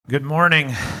Good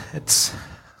morning. It's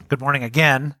good morning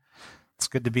again. It's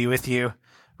good to be with you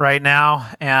right now,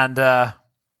 and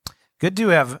good to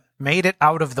have made it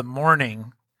out of the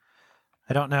morning.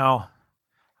 I don't know.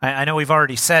 I know we've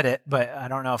already said it, but I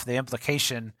don't know if the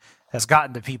implication has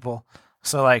gotten to people.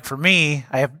 So, like for me,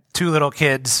 I have two little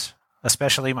kids,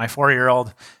 especially my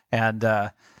 4-year-old, and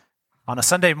on a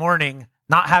Sunday morning,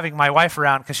 not having my wife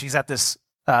around because she's at this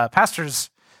pastor's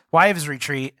wives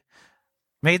retreat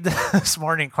made this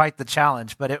morning quite the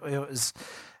challenge, but it was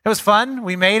fun.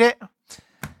 We made it.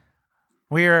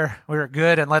 We were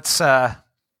good, and let's get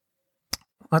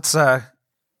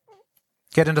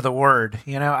into the word.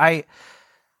 You know,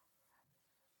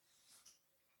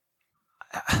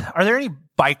 are there any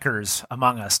bikers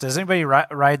among us? Does anybody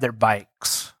ride their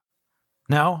bikes?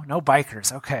 No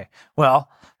bikers. Okay. Well,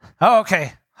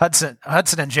 okay. Hudson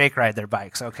and Jake ride their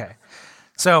bikes. Okay.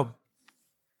 So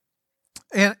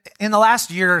in the last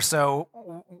year or so,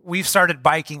 we've started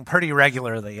biking pretty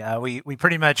regularly. We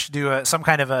pretty much do some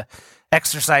kind of a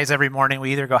exercise every morning.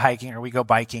 We either go hiking or we go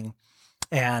biking,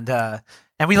 and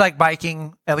we like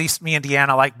biking. At least me and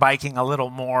Deanna like biking a little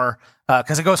more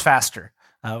because it goes faster.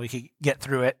 We could get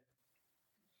through it.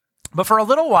 But for a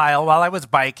little while I was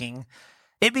biking,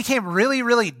 it became really,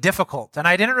 really difficult, and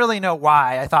I didn't really know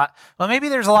why. I thought, well, maybe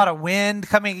there's a lot of wind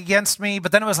coming against me,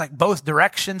 but then it was like both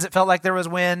directions. It felt like there was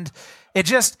wind.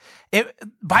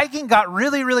 Biking got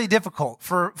really, really difficult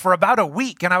for about a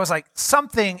week, and I was like,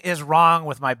 something is wrong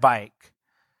with my bike.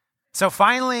 So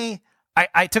finally,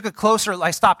 I took a closer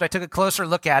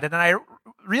look at it, and I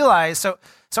realized, so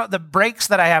the brakes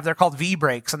that I have, they're called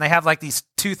V-brakes, and they have like these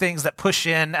two things that push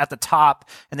in at the top,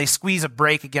 and they squeeze a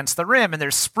brake against the rim, and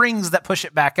there's springs that push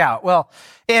it back out. Well,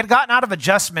 it had gotten out of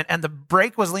adjustment, and the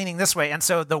brake was leaning this way, and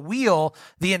so the wheel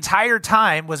the entire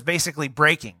time was basically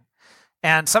braking,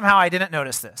 and somehow I didn't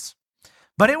notice this.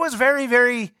 But it was very,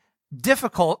 very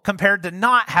difficult compared to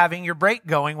not having your brake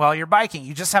going while you're biking.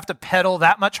 You just have to pedal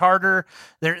that much harder.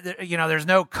 There's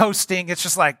no coasting. It's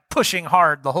just like pushing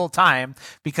hard the whole time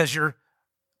because your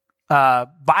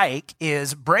bike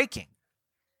is braking.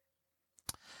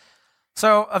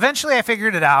 So eventually I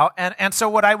figured it out. And so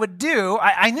what I would do,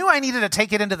 I knew I needed to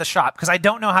take it into the shop because I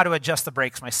don't know how to adjust the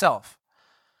brakes myself.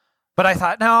 But I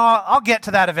thought, no, I'll get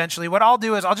to that eventually. What I'll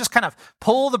do is I'll just kind of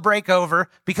pull the brake over,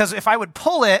 because if I would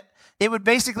pull it, it would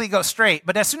basically go straight.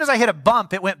 But as soon as I hit a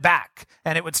bump, it went back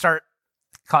and it would start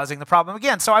causing the problem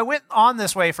again. So I went on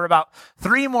this way for about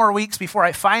 3 more weeks before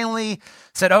I finally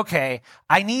said, okay,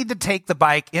 I need to take the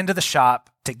bike into the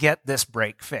shop to get this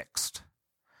brake fixed.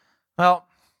 Well,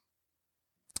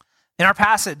 in our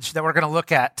passage that we're going to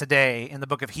look at today in the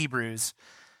book of Hebrews,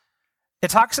 it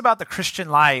talks about the Christian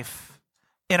life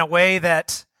in a way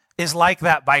that is like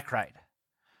that bike ride,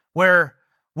 where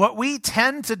what we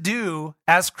tend to do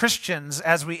as Christians,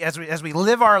 as we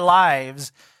live our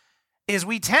lives, is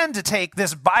we tend to take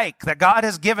this bike that God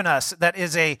has given us, that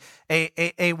is a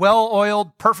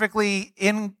well-oiled, perfectly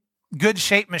in good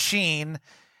shape machine,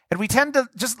 and we tend to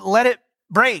just let it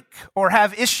break or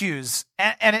have issues,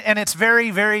 and it's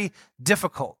very, very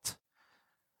difficult.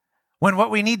 When what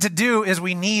we need to do is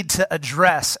we need to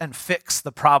address and fix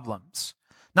the problems.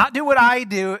 Not do what I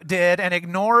did and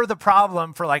ignore the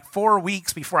problem for like 4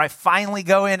 weeks before I finally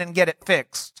go in and get it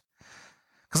fixed.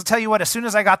 Because I'll tell you what, as soon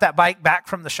as I got that bike back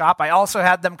from the shop, I also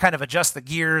had them kind of adjust the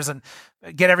gears and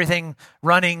get everything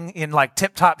running in like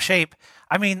tip-top shape.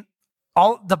 I mean,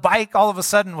 the bike all of a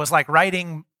sudden was like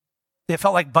riding, it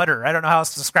felt like butter. I don't know how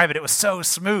else to describe it. It was so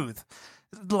smooth,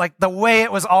 like the way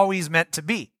it was always meant to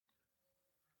be.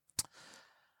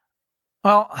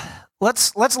 Well,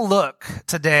 let's look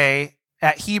today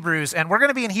at Hebrews, and we're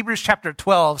going to be in Hebrews chapter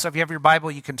 12, so if you have your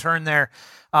Bible, you can turn there.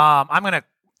 I'm going to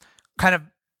kind of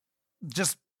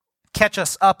just catch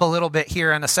us up a little bit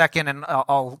here in a second, and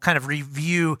I'll kind of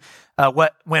review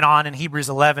what went on in Hebrews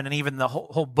 11 and even the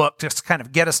whole book, just to kind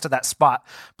of get us to that spot.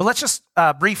 But let's just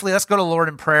briefly, let's go to the Lord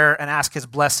in prayer and ask his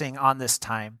blessing on this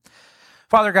time.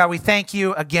 Father God, we thank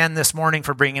you again this morning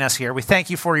for bringing us here. We thank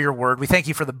you for your word. We thank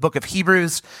you for the book of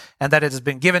Hebrews, and that it has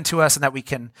been given to us, and that we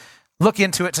can look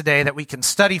into it today, that we can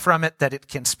study from it, that it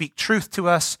can speak truth to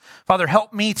us. Father,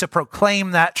 help me to proclaim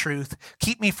that truth.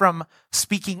 Keep me from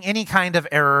speaking any kind of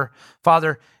error.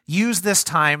 Father, use this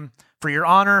time for your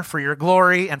honor, for your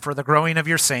glory, and for the growing of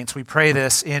your saints. We pray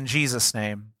this in Jesus'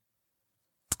 name.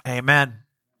 Amen.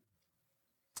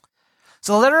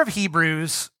 So the letter of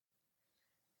Hebrews,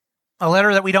 a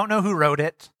letter that we don't know who wrote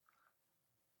it.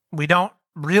 We don't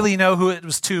really know who it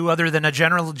was to other than a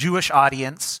general Jewish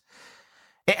audience.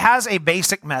 It has a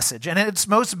basic message, and at its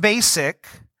most basic,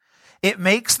 it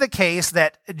makes the case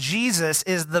that Jesus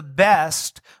is the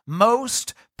best,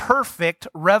 most perfect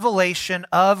revelation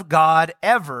of God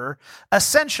ever,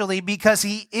 essentially because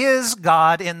he is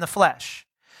God in the flesh.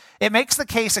 It makes the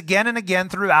case again and again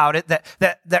throughout it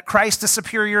that Christ is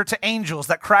superior to angels,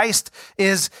 that Christ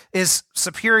is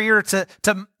superior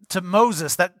to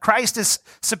Moses, that Christ is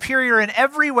superior in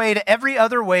every way to every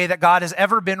other way that God has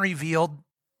ever been revealed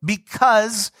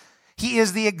because he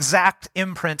is the exact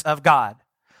imprint of God.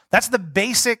 That's the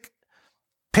basic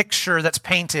picture that's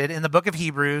painted in the book of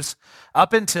Hebrews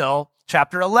up until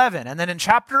chapter 11. And then in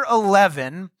chapter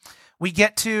 11, we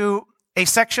get to a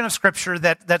section of scripture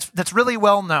that's really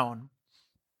well known.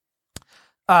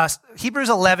 Hebrews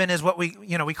 11 is what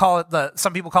we call it.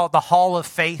 Some people call it the Hall of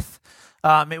Faith.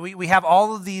 We have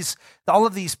all of these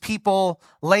people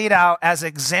laid out as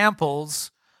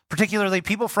examples, particularly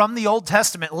people from the Old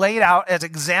Testament laid out as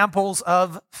examples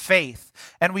of faith,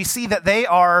 and we see that they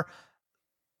are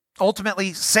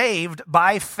ultimately saved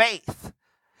by faith.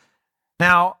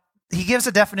 Now, he gives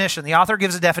a definition. The author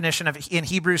gives a definition in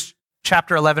Hebrews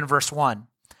chapter 11, verse 1.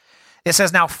 It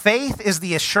says, "Now faith is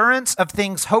the assurance of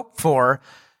things hoped for,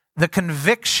 the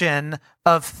conviction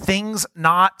of things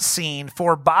not seen.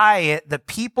 For by it the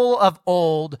people of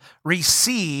old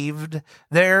received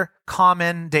their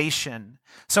commendation."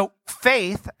 So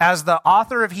faith, as the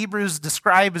author of Hebrews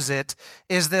describes it,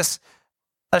 is this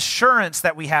assurance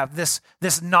that we have, this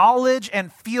knowledge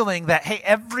and feeling that, hey,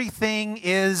 everything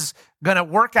is going to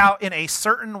work out in a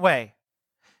certain way.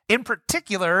 In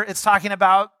particular, it's talking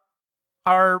about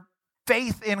our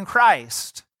faith in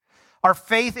Christ, our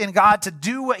faith in God to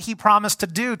do what he promised to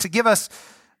do, to give us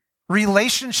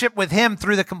relationship with him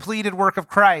through the completed work of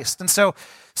Christ. And so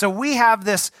we have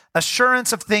this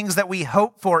assurance of things that we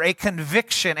hope for, a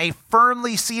conviction, a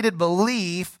firmly seated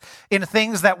belief in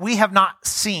things that we have not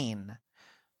seen,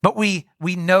 but we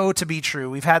know to be true.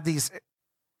 We've had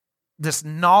this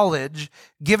knowledge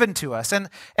given to us. And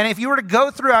if you were to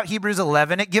go throughout Hebrews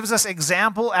 11, it gives us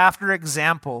example after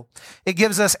example. It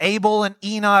gives us Abel and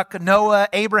Enoch, Noah,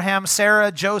 Abraham,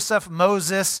 Sarah, Joseph,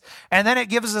 Moses, and then it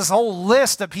gives us a whole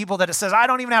list of people that it says, I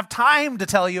don't even have time to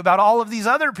tell you about all of these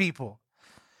other people.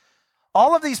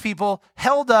 All of these people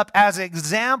held up as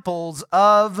examples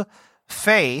of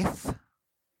faith,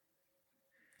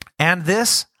 and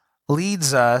this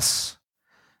leads us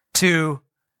to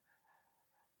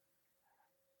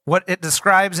what it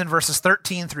describes in verses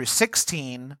 13 through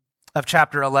 16 of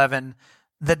chapter 11,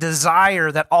 the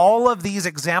desire that all of these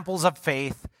examples of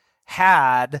faith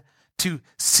had to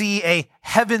see a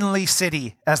heavenly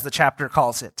city, as the chapter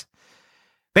calls it.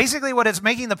 Basically, what it's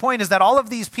making the point is that all of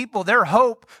these people, their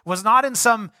hope was not in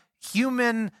some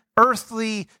human,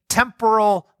 earthly,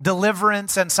 temporal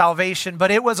deliverance and salvation,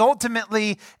 but it was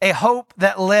ultimately a hope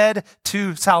that led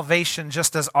to salvation,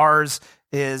 just as ours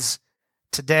is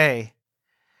today.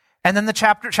 And then the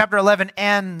chapter 11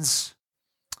 ends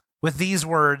with these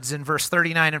words in verse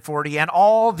 39 and 40, "And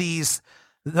all these,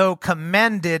 though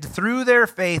commended through their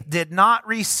faith, did not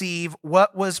receive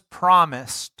what was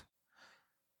promised."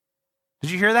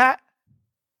 Did you hear that?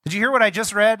 Did you hear what I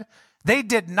just read? They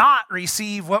did not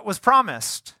receive what was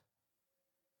promised.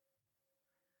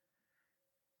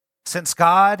 Since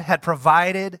God had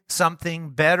provided something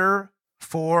better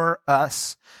for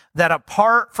us, that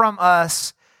apart from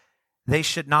us, they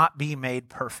should not be made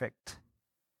perfect.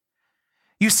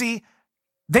 You see,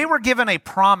 they were given a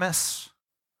promise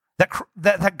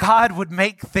that God would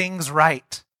make things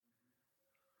right,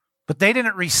 but they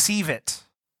didn't receive it.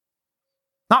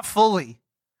 Not fully.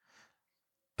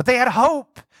 But they had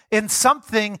hope in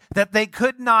something that they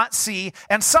could not see,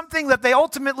 and something that they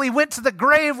ultimately went to the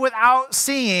grave without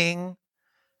seeing.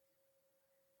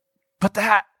 But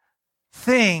that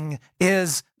thing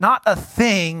is not a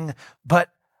thing,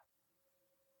 but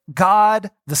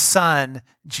God the Son,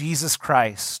 Jesus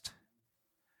Christ,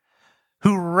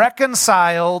 who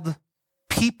reconciled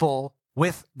people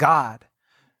with God,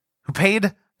 who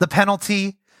paid the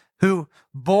penalty, who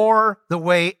bore the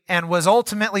weight, and was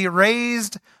ultimately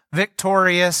raised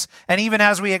victorious, and even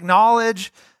as we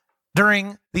acknowledge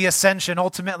during the ascension,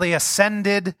 ultimately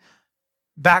ascended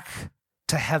back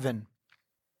to heaven.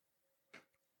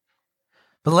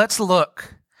 But let's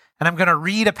look, and I'm going to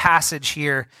read a passage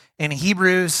here in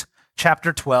Hebrews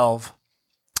chapter 12.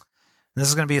 This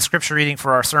is going to be a scripture reading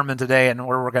for our sermon today, and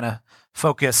where we're going to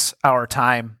focus our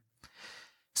time.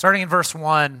 Starting in verse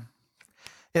 1,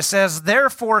 It says,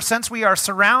 therefore, since we are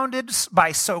surrounded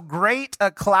by so great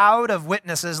a cloud of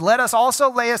witnesses, let us also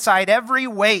lay aside every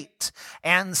weight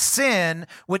and sin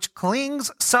which clings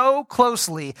so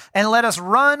closely, and let us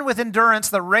run with endurance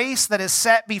the race that is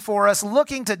set before us,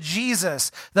 looking to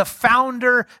Jesus, the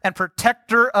founder and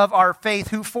protector of our faith,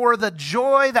 who for the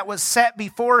joy that was set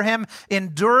before him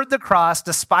endured the cross,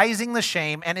 despising the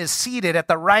shame, and is seated at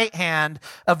the right hand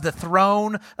of the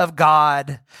throne of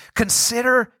God.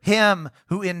 Consider him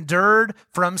who endured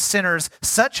from sinners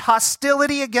such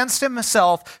hostility against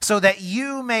himself, so that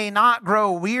you may not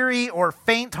grow weary or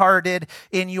faint-hearted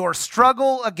in your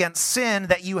struggle against sin,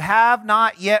 that you have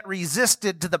not yet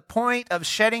resisted to the point of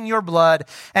shedding your blood.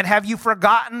 And have you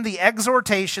forgotten the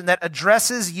exhortation that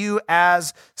addresses you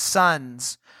as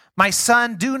sons? My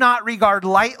son, do not regard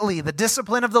lightly the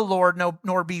discipline of the Lord,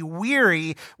 nor be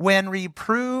weary when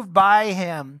reproved by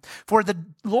him. For the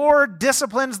Lord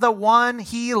disciplines the one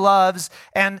he loves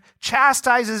and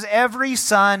chastises every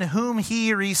son whom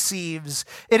he receives.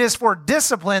 It is for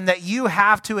discipline that you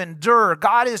have to endure.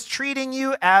 God is treating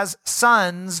you as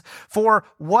sons. For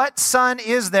what son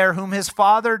is there whom his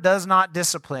father does not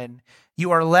discipline? You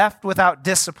are left without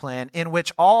discipline, in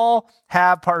which all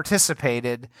have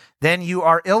participated. Then you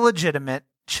are illegitimate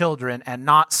children and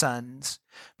not sons.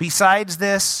 Besides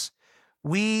this,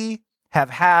 we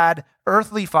have had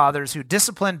earthly fathers who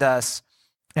disciplined us,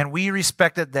 and we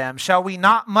respected them. Shall we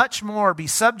not much more be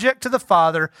subject to the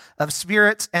Father of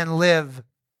spirits and live?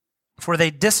 For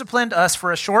they disciplined us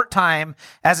for a short time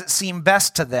as it seemed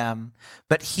best to them,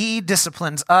 but he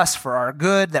disciplines us for our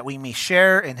good, that we may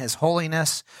share in his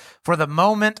holiness. For the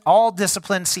moment, all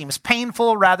discipline seems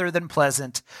painful rather than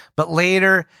pleasant, but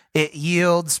later it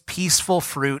yields peaceful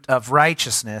fruit of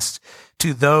righteousness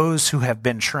to those who have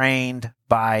been trained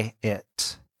by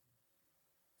it.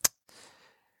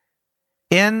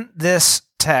 In this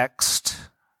text,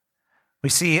 we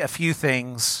see a few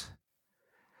things,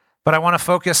 but I want to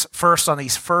focus first on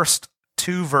these first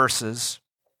two verses.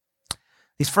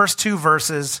 These first two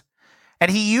verses,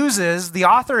 and the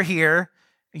author here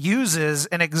uses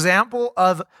an example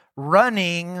of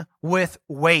running with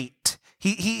weight.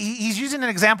 He's using an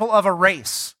example of a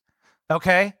race,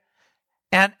 okay?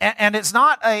 And it's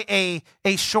not a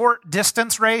short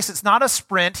distance race. It's not a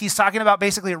sprint. He's talking about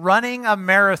basically running a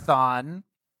marathon.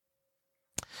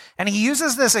 And he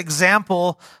uses this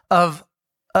example of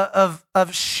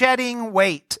shedding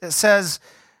weight. It says,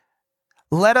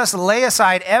 let us lay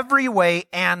aside every weight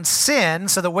and sin.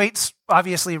 So the weights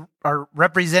obviously are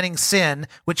representing sin,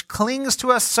 which clings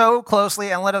to us so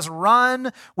closely, and let us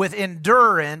run with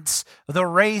endurance the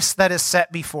race that is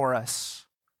set before us.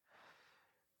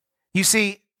 You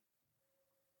see,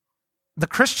 the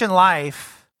Christian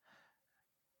life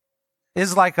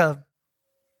is like a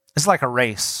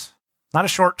race, not a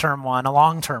short-term one, a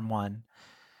long-term one.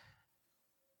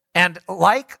 And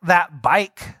like that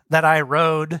bike that I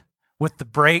rode with the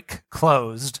brake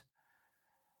closed,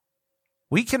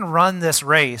 we can run this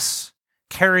race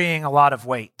carrying a lot of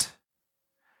weight.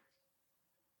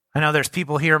 I know there's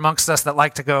people here amongst us that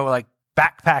like to go like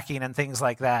backpacking and things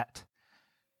like that.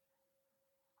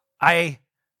 I,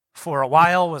 for a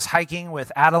while, was hiking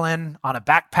with Adeline on a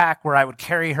backpack where I would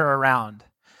carry her around.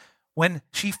 When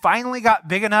she finally got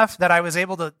big enough that I was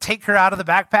able to take her out of the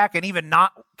backpack and even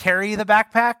not carry the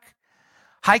backpack,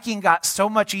 hiking got so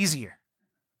much easier.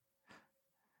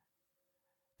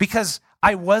 Because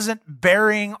I wasn't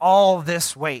bearing all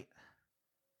this weight.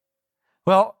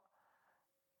 Well,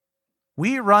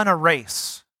 we run a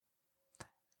race.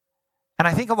 And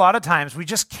I think a lot of times we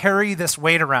just carry this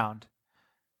weight around.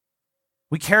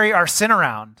 We carry our sin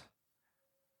around.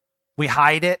 We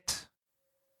hide it.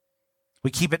 We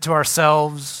keep it to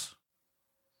ourselves.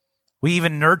 We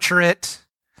even nurture it.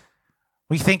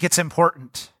 We think it's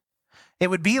important. It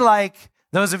would be like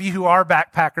those of you who are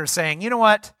backpackers saying, you know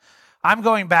what? I'm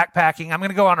going backpacking. I'm going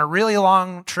to go on a really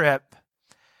long trip.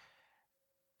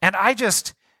 And I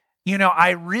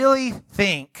really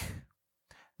think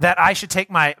that I should take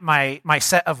my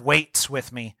set of weights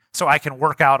with me so I can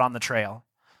work out on the trail.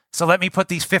 So let me put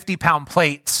these 50-pound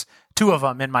plates, 2 of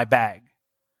them, in my bag.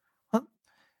 Well,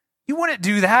 you wouldn't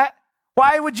do that.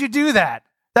 Why would you do that?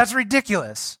 That's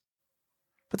ridiculous.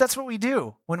 But that's what we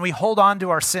do when we hold on to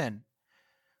our sin.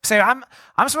 Say, I'm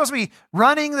supposed to be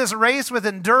running this race with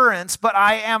endurance, but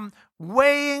I am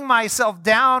weighing myself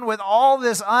down with all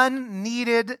this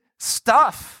unneeded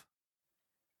stuff.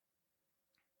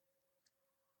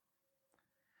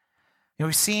 You know,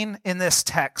 we've seen in this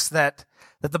text that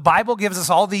the Bible gives us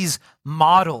all these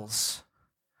models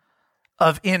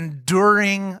of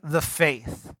enduring the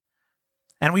faith.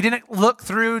 And we didn't look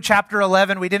through chapter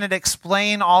 11. We didn't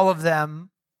explain all of them.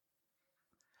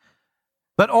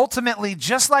 But ultimately,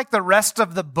 just like the rest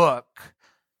of the book,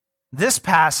 this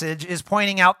passage is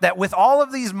pointing out that with all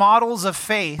of these models of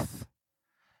faith,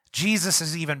 Jesus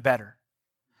is even better.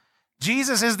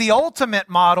 Jesus is the ultimate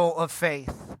model of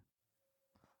faith.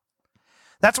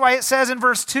 That's why it says in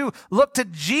verse 2, look to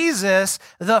Jesus,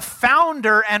 the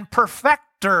founder and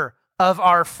perfecter of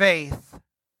our faith.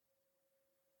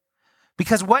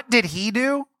 Because what did he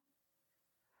do?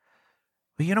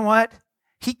 Well, you know what?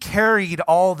 He carried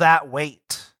all that weight.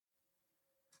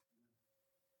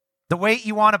 The weight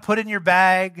you want to put in your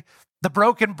bag, the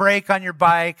broken brake on your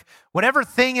bike, whatever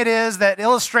thing it is, that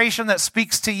illustration that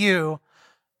speaks to you,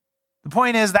 the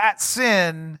point is that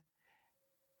sin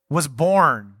was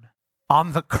born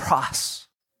on the cross.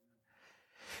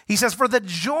 He says, for the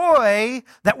joy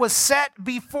that was set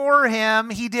before him,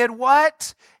 he did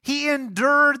what? He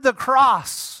endured the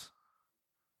cross.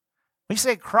 We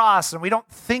say cross and we don't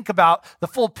think about the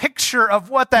full picture of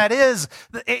what that is.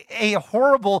 A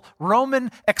horrible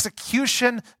Roman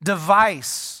execution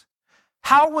device.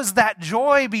 How was that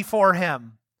joy before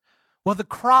him? Well, the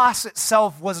cross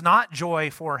itself was not joy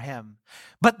for him,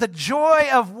 but the joy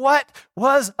of what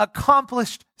was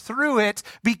accomplished through it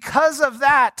because of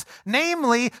that,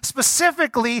 namely,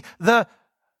 specifically, the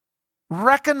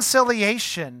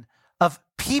reconciliation of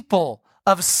people,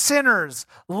 of sinners,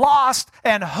 lost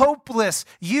and hopeless,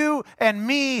 you and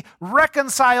me,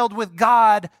 reconciled with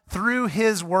God through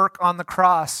his work on the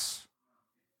cross.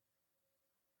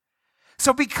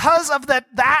 So because of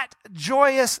that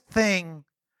joyous thing,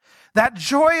 that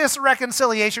joyous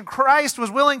reconciliation, Christ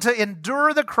was willing to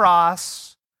endure the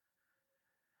cross,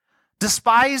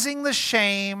 despising the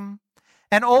shame,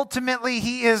 and ultimately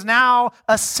he is now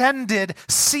ascended,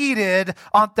 seated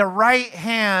on the right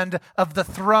hand of the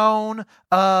throne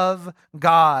of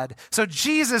God. So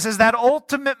Jesus is that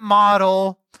ultimate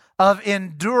model of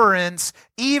endurance,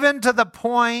 even to the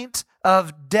point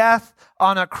of death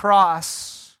on a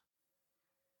cross.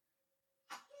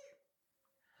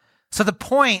 So the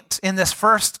point in this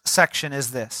first section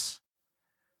is this.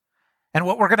 And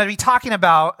what we're going to be talking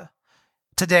about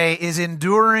today is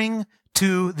enduring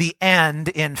to the end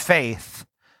in faith.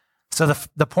 So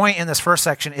the point in this first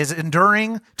section is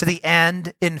enduring to the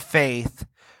end in faith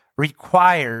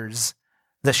requires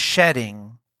the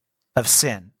shedding of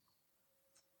sin.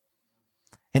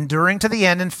 Enduring to the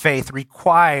end in faith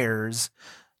requires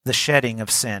the shedding of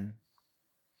sin.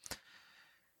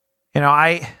 You know,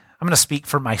 I'm going to speak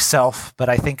for myself, but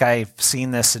I think I've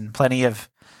seen this in plenty of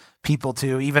people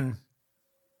too, even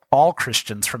all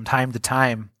Christians from time to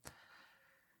time.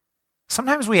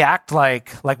 Sometimes we act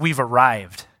like we've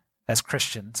arrived as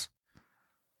Christians.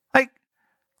 Like,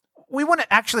 we wouldn't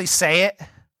actually say it,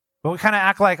 but we kind of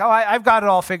act like, oh, I've got it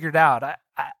all figured out.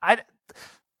 I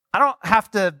don't have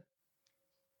to.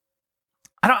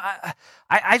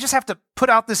 I just have to put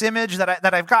out this image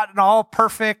that I've gotten all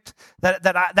perfect, that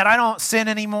I don't sin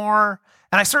anymore,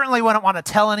 and I certainly wouldn't want to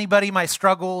tell anybody my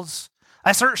struggles.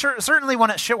 I certainly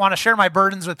want to share my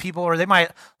burdens with people, or they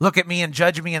might look at me and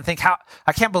judge me and think, "How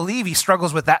I can't believe he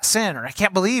struggles with that sin," or "I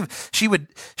can't believe she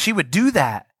would do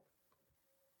that."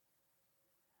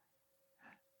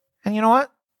 And you know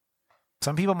what?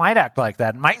 Some people might act like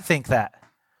that, and might think that,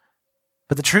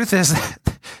 but the truth is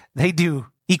that they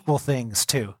do equal things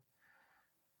too.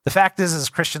 The fact is, as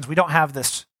Christians, we don't have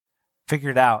this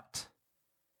figured out.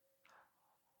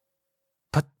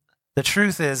 But the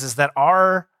truth is that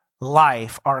our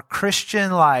life, our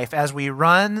Christian life, as we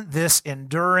run this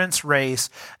endurance race,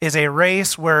 is a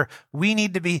race where we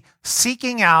need to be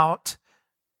seeking out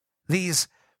these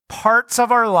parts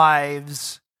of our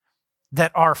lives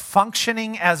that are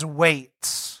functioning as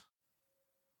weights,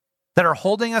 that are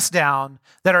holding us down,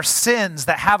 that are sins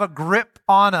that have a grip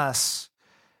on us.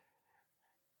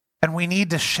 And we need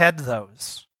to shed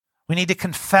those. We need to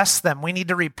confess them. We need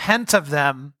to repent of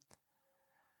them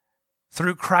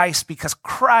through Christ, because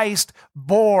Christ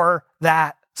bore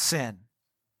that sin.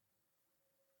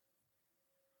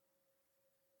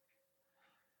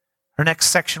 Our next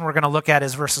section we're going to look at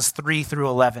is verses 3 through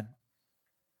 11.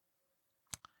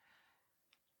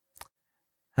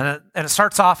 And it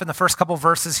starts off in the first couple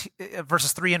verses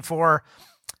 3 and 4,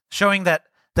 showing that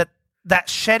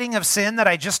shedding of sin that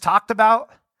I just talked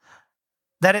about,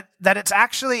 that it's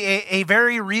actually a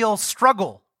very real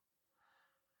struggle.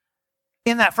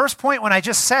 In that first point, when I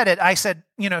just said it, I said,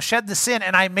 shed the sin,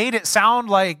 and I made it sound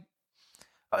like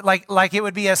it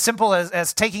would be as simple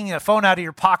as taking a phone out of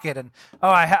your pocket and,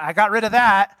 I got rid of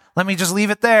that. Let me just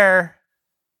leave it there.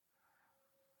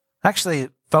 Actually,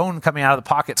 phone coming out of the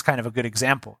pocket is kind of a good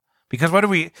example, because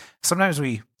sometimes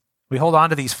we hold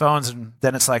on to these phones and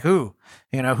then it's like, who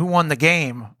won the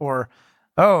game? Or,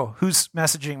 oh, who's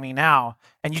messaging me now?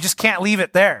 And you just can't leave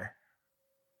it there.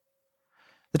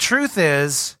 The truth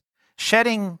is,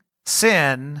 shedding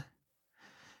sin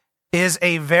is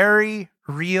a very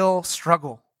real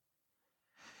struggle.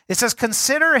 It says,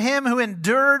 consider him who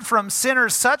endured from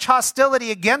sinners such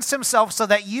hostility against himself so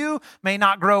that you may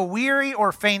not grow weary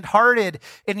or faint-hearted.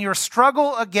 In your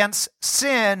struggle against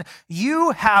sin,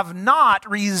 you have not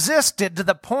resisted to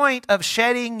the point of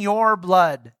shedding your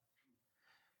blood.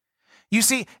 You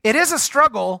see, it is a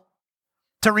struggle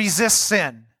to resist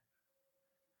sin,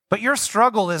 but your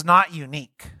struggle is not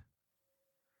unique.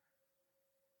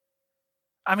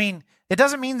 I mean, it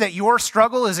doesn't mean that your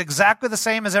struggle is exactly the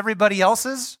same as everybody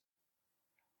else's,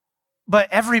 but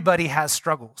everybody has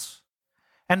struggles.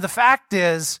 And the fact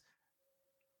is,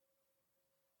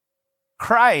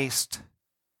 Christ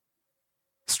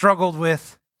was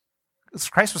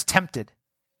tempted.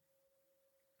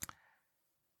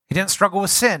 He didn't struggle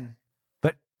with sin,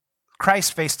 but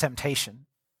Christ faced temptation.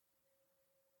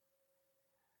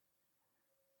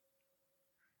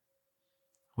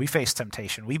 We face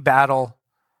temptation. We battle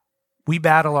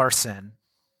our sin.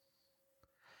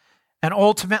 And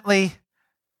ultimately,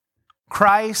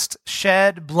 Christ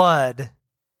shed blood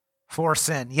for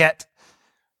sin. Yet,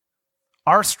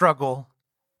 our struggle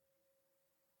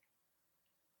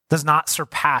does not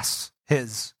surpass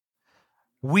his.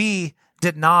 We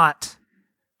have not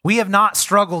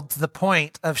struggled to the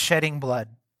point of shedding blood.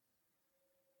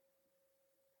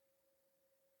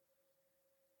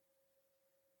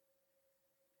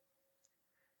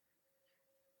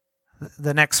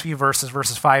 The next few verses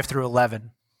 5 through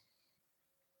 11,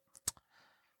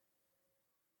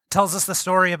 tells us the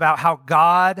story about how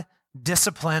God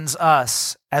disciplines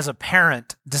us as a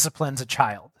parent disciplines a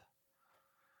child.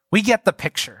 We get the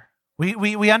picture.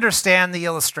 We understand the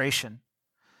illustration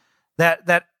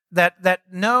that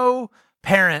no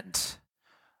parent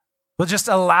will just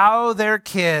allow their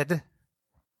kid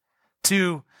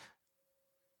to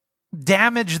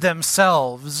damage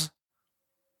themselves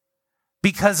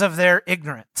because of their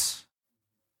ignorance.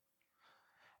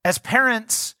 As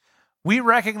parents, we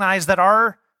recognize that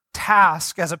our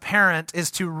task as a parent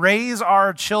is to raise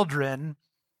our children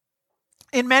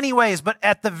in many ways, but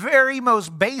at the very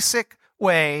most basic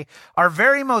way, our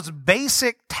very most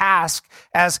basic task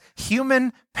as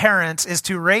human parents is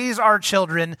to raise our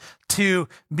children to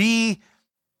be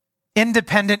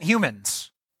independent humans.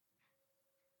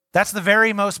 That's the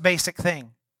very most basic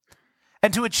thing.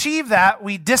 And to achieve that,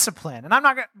 we discipline. And I'm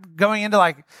not going into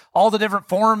like all the different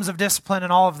forms of discipline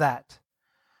and all of that.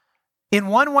 In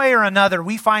one way or another,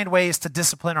 we find ways to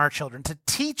discipline our children, to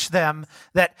teach them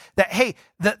that hey,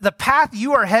 the path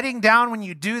you are heading down when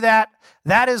you do that,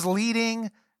 that is leading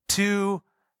to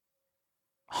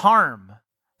harm.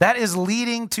 That is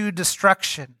leading to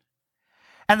destruction.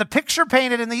 And the picture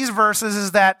painted in these verses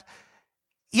is that,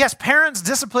 yes, parents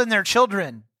discipline their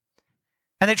children,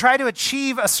 and they try to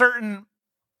achieve a certain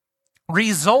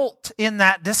result in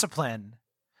that discipline.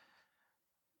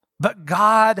 But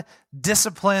God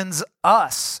disciplines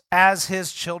us as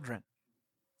his children.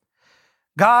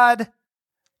 God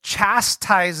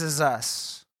chastises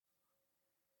us.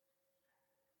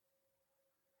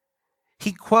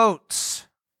 He quotes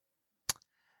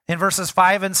in verses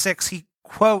 5 and 6, he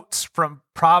quotes from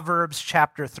Proverbs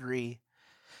chapter 3.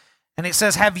 And it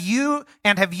says, have you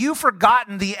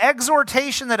forgotten the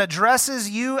exhortation that addresses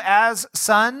you as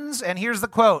sons? And here's the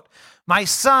quote. My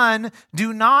son,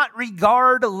 do not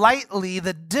regard lightly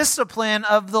the discipline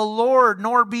of the Lord,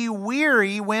 nor be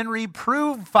weary when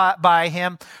reproved by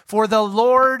him. For the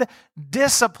Lord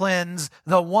disciplines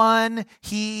the one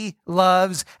he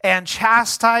loves and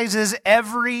chastises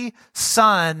every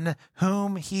son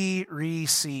whom he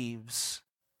receives.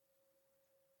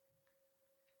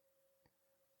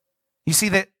 You see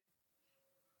that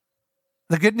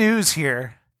the good news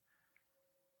here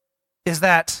is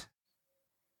that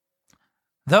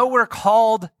though we're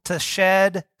called to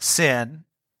shed sin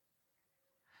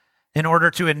in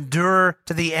order to endure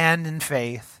to the end in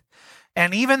faith,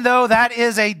 and even though that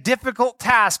is a difficult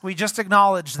task, we just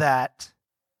acknowledge that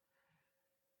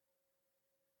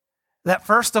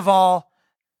first of all,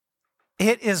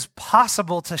 it is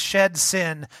possible to shed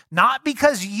sin, not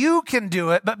because you can do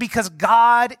it, but because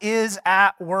God is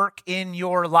at work in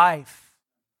your life.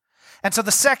 And so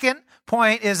the second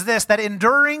point is this, that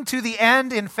enduring to the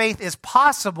end in faith is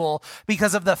possible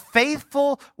because of the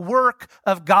faithful work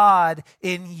of God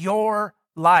in your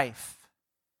life.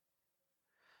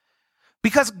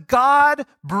 Because God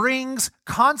brings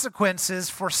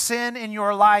consequences for sin in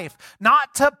your life,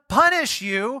 not to punish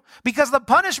you, because the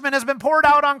punishment has been poured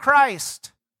out on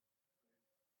Christ.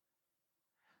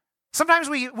 Sometimes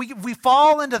we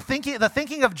fall into the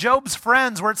thinking of Job's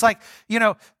friends where it's like,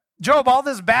 Job, all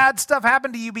this bad stuff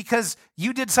happened to you because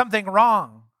you did something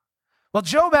wrong. Well,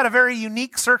 Job had a very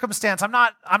unique circumstance. I'm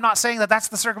not saying that that's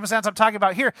the circumstance I'm talking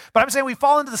about here, but I'm saying we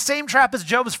fall into the same trap as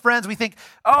Job's friends. We think,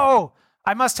 oh,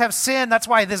 I must have sinned. That's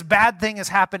why this bad thing is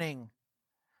happening.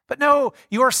 But no,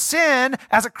 your sin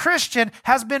as a Christian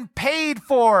has been paid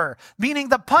for, meaning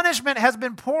the punishment has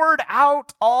been poured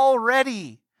out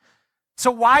already. So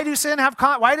why does sin have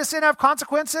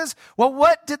consequences? Well,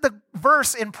 what did the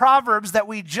verse in Proverbs that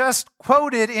we just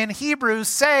quoted in Hebrews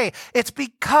say? It's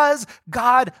because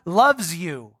God loves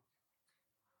you.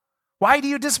 Why do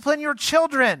you discipline your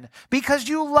children? Because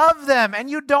you love them and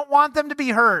you don't want them to be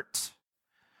hurt.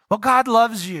 Well, God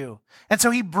loves you. And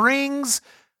so he brings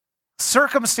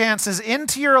circumstances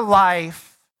into your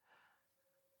life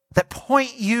that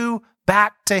point you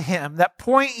back to him, that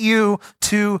point you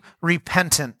to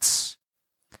repentance.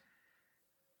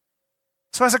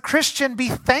 So as a Christian, be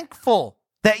thankful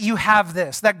that you have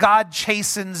this, that God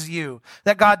chastens you,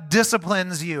 that God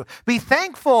disciplines you. Be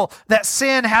thankful that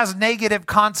sin has negative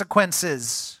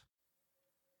consequences.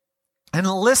 And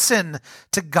listen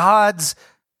to God's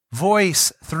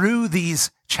voice through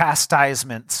these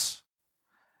chastisements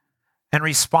and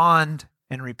respond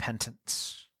in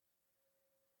repentance.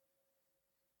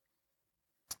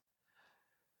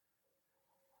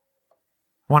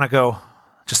 I want to go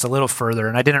just a little further,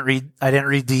 and I didn't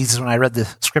read these when I read the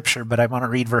scripture, but I want to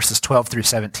read verses 12 through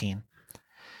 17.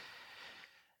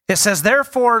 It says,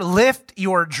 "Therefore lift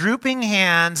your drooping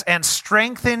hands and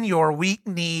strengthen your weak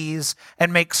knees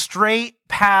and make straight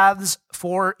paths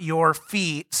for your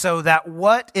feet, so that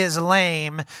what is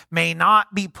lame may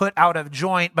not be put out of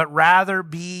joint, but rather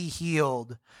be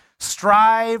healed.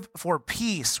 Strive for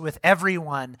peace with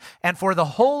everyone and for the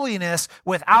holiness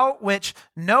without which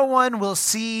no one will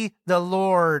see the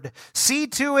Lord. See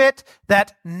to it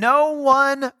that no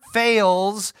one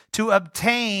fails to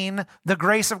obtain the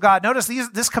grace of God." Notice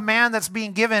this command that's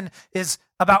being given is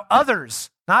about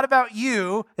others, not about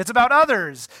you. It's about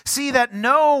others. See that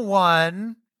no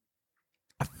one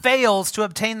fails to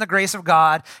obtain the grace of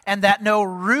God, and that no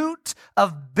root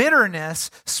of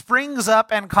bitterness springs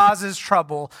up and causes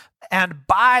trouble, and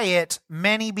by it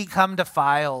many become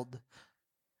defiled.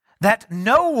 That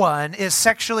no one is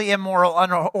sexually immoral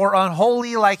or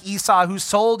unholy like Esau, who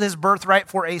sold his birthright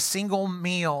for a single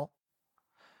meal.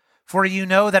 For you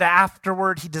know that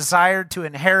afterward he desired to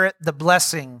inherit the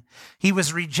blessing. He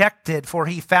was rejected, for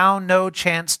he found no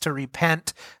chance to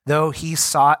repent, though he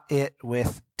sought it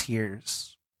with tears.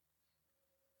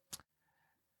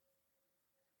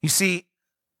 You see,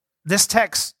 this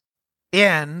text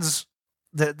ends,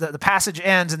 the passage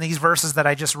ends in these verses that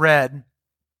I just read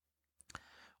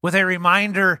with a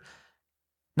reminder,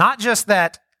 not just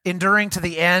that enduring to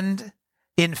the end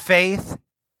in faith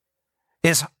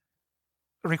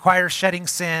requires shedding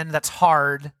sin, that's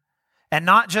hard, and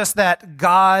not just that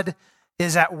God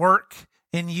is at work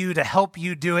in you to help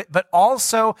you do it, but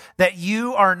also that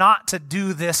you are not to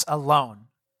do this alone.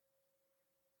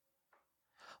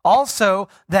 Also,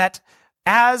 that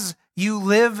as you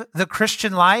live the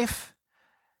Christian life,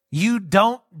 you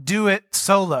don't do it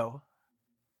solo.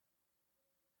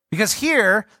 Because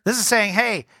here, this is saying,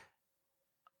 hey,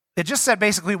 it just said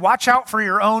basically, watch out for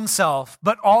your own self,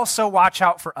 but also watch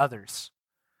out for others.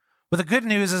 But the good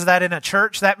news is that in a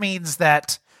church, that means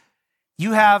that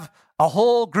you have a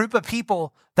whole group of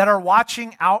people that are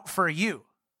watching out for you.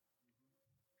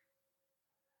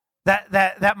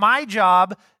 That my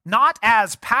job, not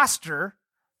as pastor,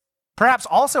 perhaps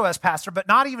also as pastor, but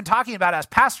not even talking about as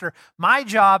pastor, my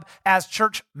job as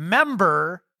church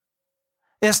member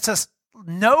is to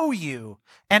know you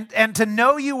and to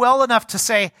know you well enough to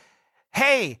say,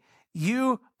 hey,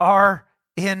 you are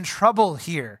in trouble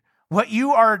here. What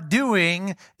you are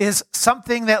doing is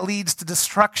something that leads to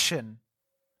destruction.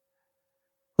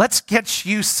 Let's get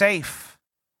you safe.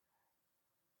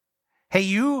 Hey,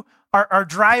 you are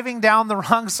driving down the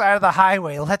wrong side of the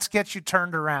highway. Let's get you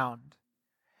turned around.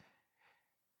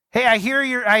 Hey, I hear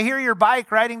your bike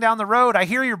riding down the road. I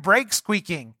hear your brakes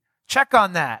squeaking. Check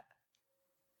on that.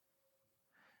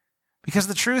 Because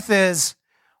the truth is,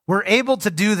 we're able to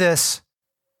do this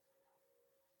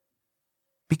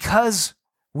because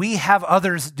we have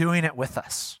others doing it with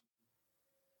us.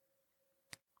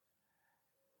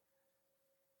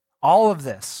 All of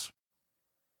this.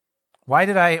 Why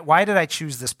did I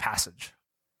choose this passage?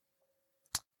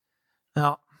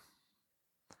 Now,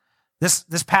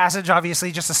 this passage,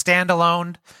 obviously, just a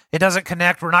standalone. It doesn't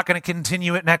connect. We're not going to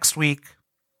continue it next week.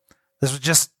 This was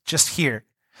just here.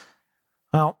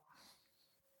 Well,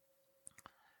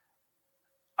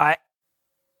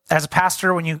 as a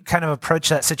pastor, when you kind of approach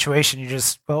that situation, you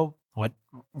just, well,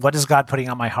 what is God putting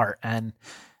on my heart? And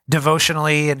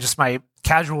devotionally and just my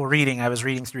casual reading, I was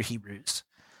reading through Hebrews.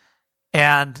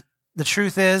 And the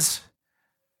truth is,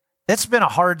 it's been a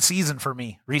hard season for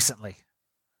me recently.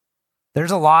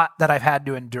 There's a lot that I've had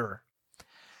to endure.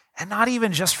 And not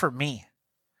even just for me.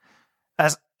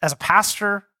 As a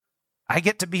pastor, I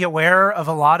get to be aware of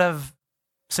a lot of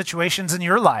situations in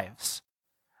your lives.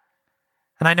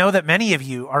 And I know that many of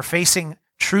you are facing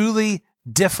truly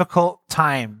difficult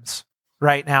times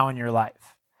right now in your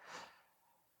life.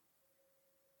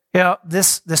 You know,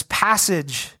 this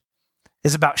passage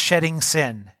is about shedding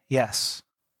sin, yes.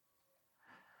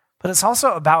 But it's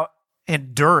also about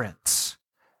endurance,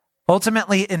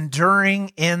 ultimately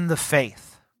enduring in the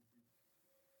faith.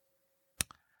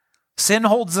 Sin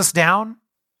holds us down.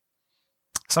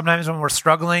 Sometimes when we're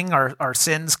struggling, our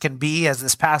sins can be, as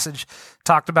this passage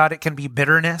talked about, it can be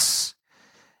bitterness.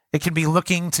 It can be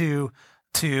looking to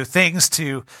things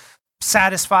to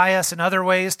satisfy us in other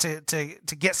ways, to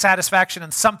get satisfaction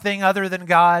in something other than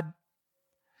God,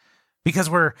 because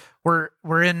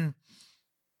we're in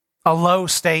a low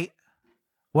state,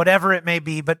 whatever it may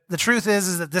be. But the truth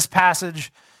is that this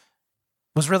passage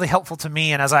was really helpful to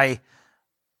me, and as I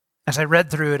read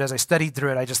through it, as I studied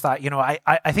through it, I just thought,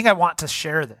 I think I want to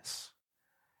share this.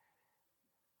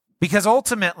 Because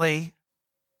ultimately,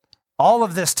 all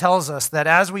of this tells us that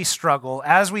as we struggle,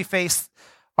 as we face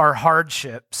our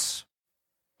hardships,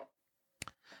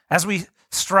 as we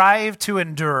strive to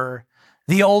endure,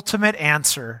 the ultimate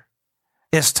answer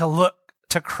is to look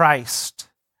to Christ,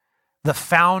 the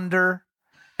founder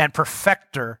and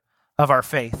perfecter of our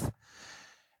faith.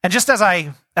 And just as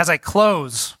I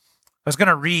close, I was going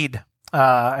to read,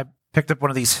 I picked up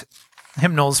one of these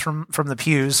hymnals from the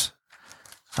pews,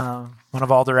 one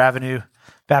of Alder Avenue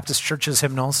Baptist Church's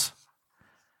hymnals,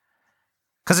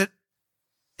 because it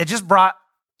just brought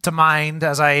to mind,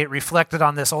 as I reflected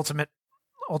on this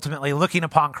ultimately looking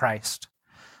upon Christ.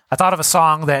 I thought of a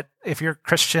song that, if you're a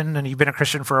Christian and you've been a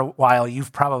Christian for a while,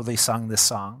 you've probably sung this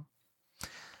song. It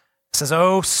says,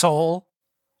 "O soul,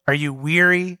 are you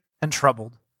weary and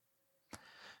troubled?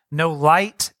 No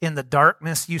light in the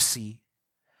darkness you see.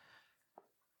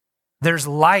 There's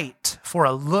light for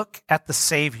a look at the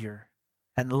Savior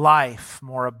and life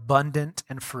more abundant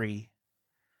and free.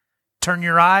 Turn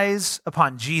your eyes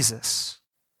upon Jesus.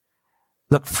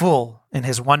 Look full in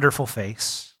his wonderful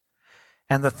face,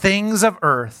 and the things of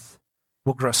earth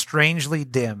will grow strangely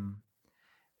dim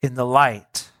in the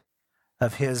light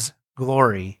of his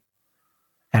glory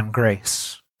and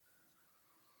grace."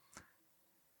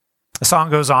 The song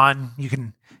goes on. You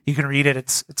can read it.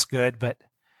 It's good, but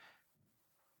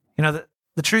the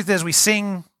truth is, we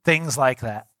sing things like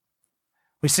that.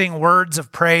 We sing words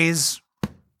of praise.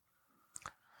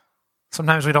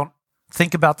 Sometimes we don't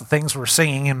think about the things we're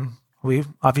singing, and we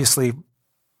obviously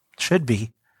should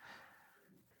be.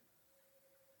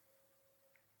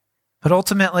 But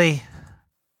ultimately,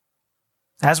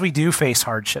 as we do face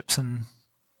hardships and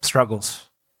struggles,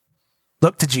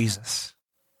 look to Jesus.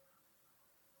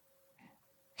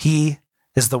 He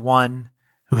is the one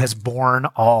who has borne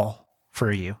all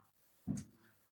for you.